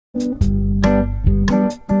Yo!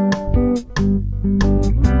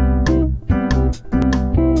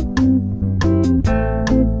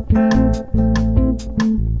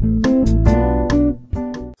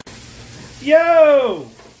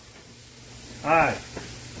 Hi.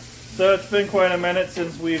 So it's been quite a minute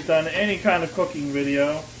since we've done any kind of cooking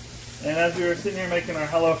video. And as we were sitting here making our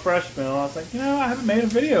Hellofresh meal, I was like, I haven't made a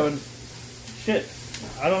video in shit.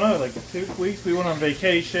 I don't know, like 2 weeks. We went on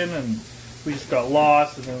vacation and we just got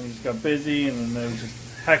lost and then we just got busy and then it was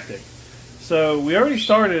just hectic. So we already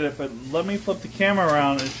started it, but let me flip the camera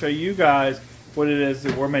around and show you guys what it is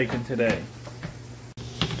that we're making today.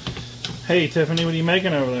 Hey Tiffany, what are you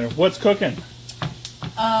making over there? What's cooking?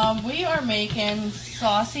 We are making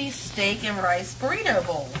saucy steak and rice burrito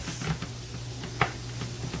bowls.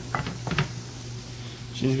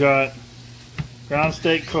 She's got ground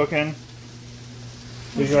steak cooking.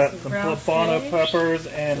 We got some poblano peppers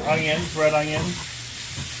and onions, red onions.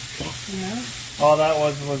 Yeah. All that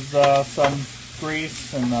was some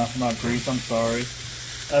grease and not grease. I'm sorry.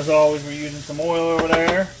 As always, we're using some oil over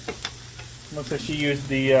there. Looks like she used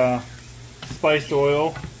the spiced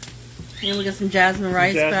oil. And we got some jasmine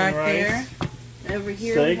rice back there. Over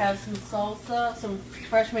here we have some salsa, some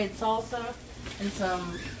fresh made salsa, and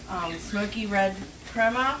some smoky red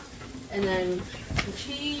crema, and then some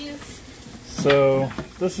cheese. So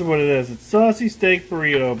this is what it is. It's saucy steak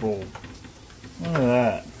burrito bowl. Look at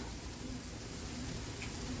that.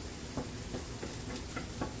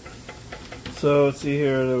 So let's see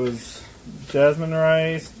here. There was jasmine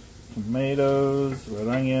rice, tomatoes, red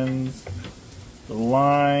onions, the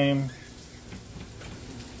lime,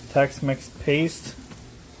 Tex-Mex paste,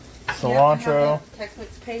 cilantro. Yeah,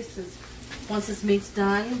 Tex-Mex paste is, once this meat's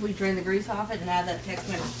done, we drain the grease off it and add that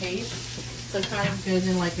Tex-Mex paste. So it kind of goes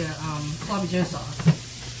in like a sloppy joe sauce.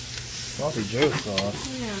 Sloppy joe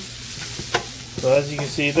sauce. Yeah. So as you can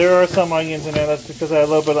see, there are some onions in there. That's because I had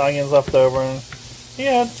a little bit of onions left over. And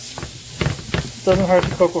yeah, it doesn't hurt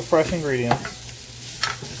to cook with fresh ingredients.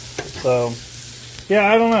 So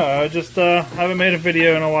yeah, I don't know. I just haven't made a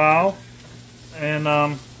video in a while, and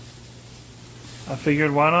I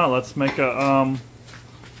figured why not? Let's make a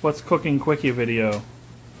what's cooking quickie video.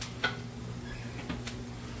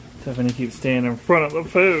 Tiffany keeps staying in front of the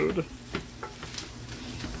food.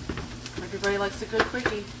 Everybody likes a good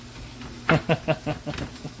quickie.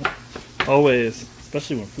 Always,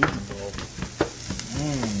 especially when food's involved.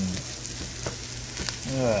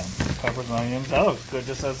 Yeah, peppers and onions. That looks good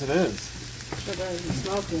just as it is. Sure does. It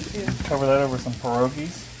smells good too. Cover that over some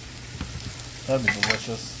pierogies. That'd be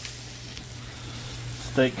delicious.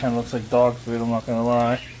 Steak kind of looks like dog food, I'm not gonna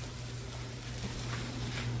lie.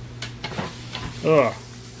 Ugh.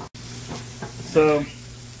 So,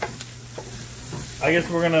 I guess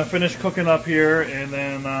we're gonna finish cooking up here, and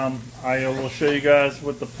then I will show you guys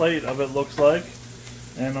what the plate of it looks like,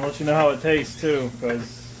 and I'll let you know how it tastes too.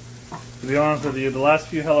 Because to be honest with you, the last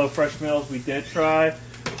few Hellofresh meals we did try,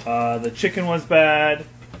 the chicken was bad,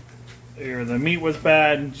 or the meat was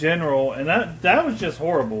bad in general, and that was just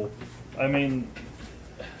horrible. I mean,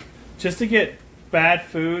 just to get bad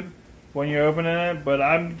food when you're opening it, but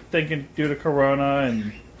I'm thinking due to Corona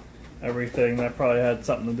and everything, that probably had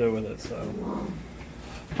something to do with it. So,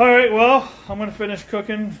 alright, well, I'm going to finish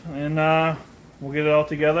cooking, and we'll get it all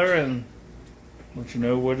together and let you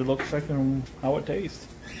know what it looks like and how it tastes.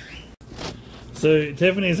 So,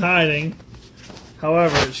 Tiffany's hiding.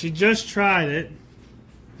 However, she just tried it.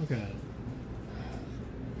 Look at it.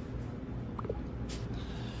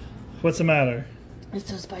 What's the matter? It's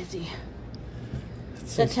so spicy.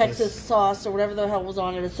 The Texas sauce or whatever the hell was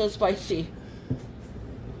on it is so spicy.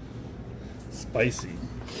 Spicy.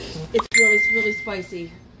 It's really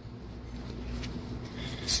spicy.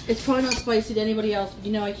 It's probably not spicy to anybody else, but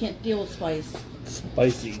you know I can't deal with spice.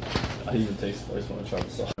 Spicy. I even taste spice when I try the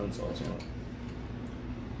sauce on it.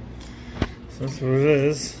 So that's what it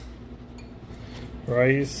is.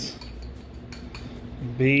 Rice,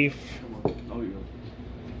 beef. Oh, you go.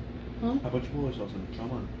 Huh? How about your boy sauce in it?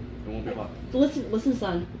 Come on. It won't be hot. Listen,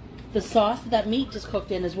 son. The sauce that meat just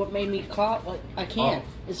cooked in is what made me cough. Like, I can't.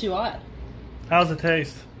 Oh. It's too hot. How's it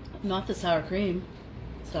taste? Not the sour cream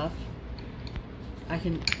stuff. I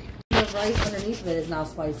can. The rice underneath of it is now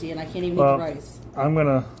spicy, and I can't even eat the rice. I'm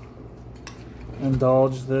gonna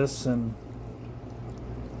indulge this, and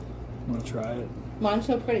I'm gonna try it. Mine's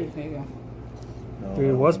so pretty. There you go. No, Dude,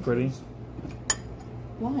 it was pretty.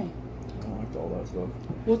 Why? I don't like all that stuff.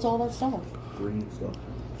 What's all that stuff? Green stuff.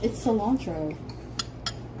 It's cilantro.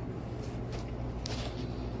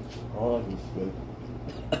 All I like is good.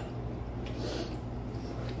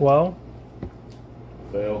 Well,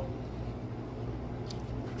 Fail.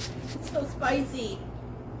 It's so spicy.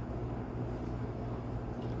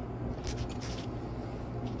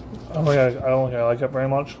 I don't think I like it very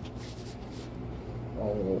much.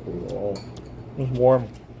 Oh. It's warm.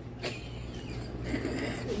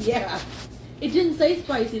 Yeah. It didn't say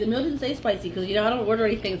spicy. The meal didn't say spicy because, you know, I don't order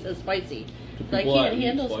anything that says spicy. So I can't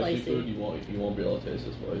handle spicy. Food, you won't be able to taste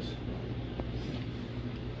the spice.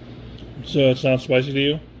 So it's not spicy to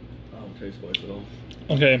you? I don't taste spice at all.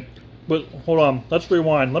 Okay, but hold on. Let's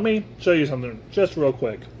rewind. Let me show you something just real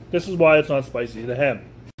quick. This is why it's not spicy to him.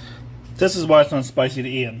 This is why it's not spicy to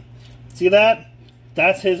Ian. See that?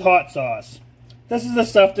 That's his hot sauce. This is the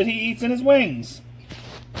stuff that he eats in his wings.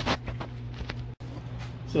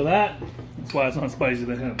 So that's why it's not spicy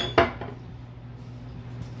to him.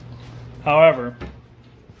 However,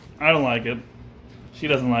 I don't like it. She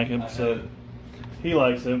doesn't like it, so he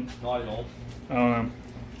likes it. No, I don't. I don't know.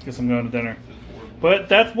 Guess I'm going to dinner. But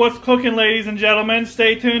that's what's cooking, ladies and gentlemen.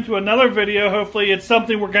 Stay tuned to another video. Hopefully it's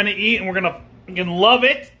something we're going to eat and we're going to love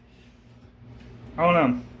it. I don't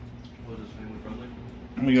know. Was this family friendly?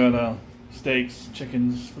 We got steaks,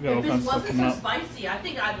 chickens. We got all If kinds this of stuff wasn't coming so up. spicy, I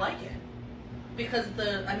think I'd like it. Because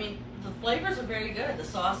the flavors are very good. The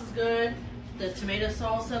sauce is good. The tomato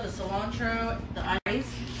salsa, the cilantro, the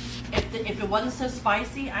ice. If it wasn't so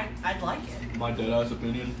spicy, I'd like it. My deadass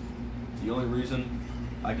opinion, the only reason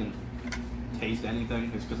I can taste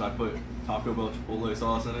anything is because I put Taco Bell Chipotle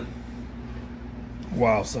sauce in it.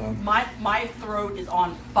 Wow, son. My throat is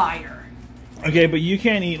on fire. Okay, but you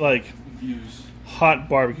can't eat like Views. hot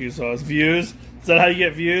barbecue sauce. Views? Is that how you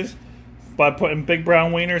get views? By putting big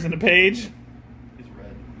brown wieners in the page? It's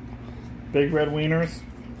red. Big red wieners?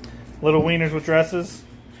 Little wieners with dresses?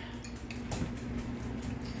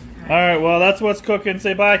 Alright, well, that's what's cooking.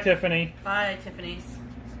 Say bye, Tiffany. Bye, Tiffany's.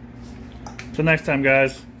 Till next time,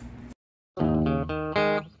 guys.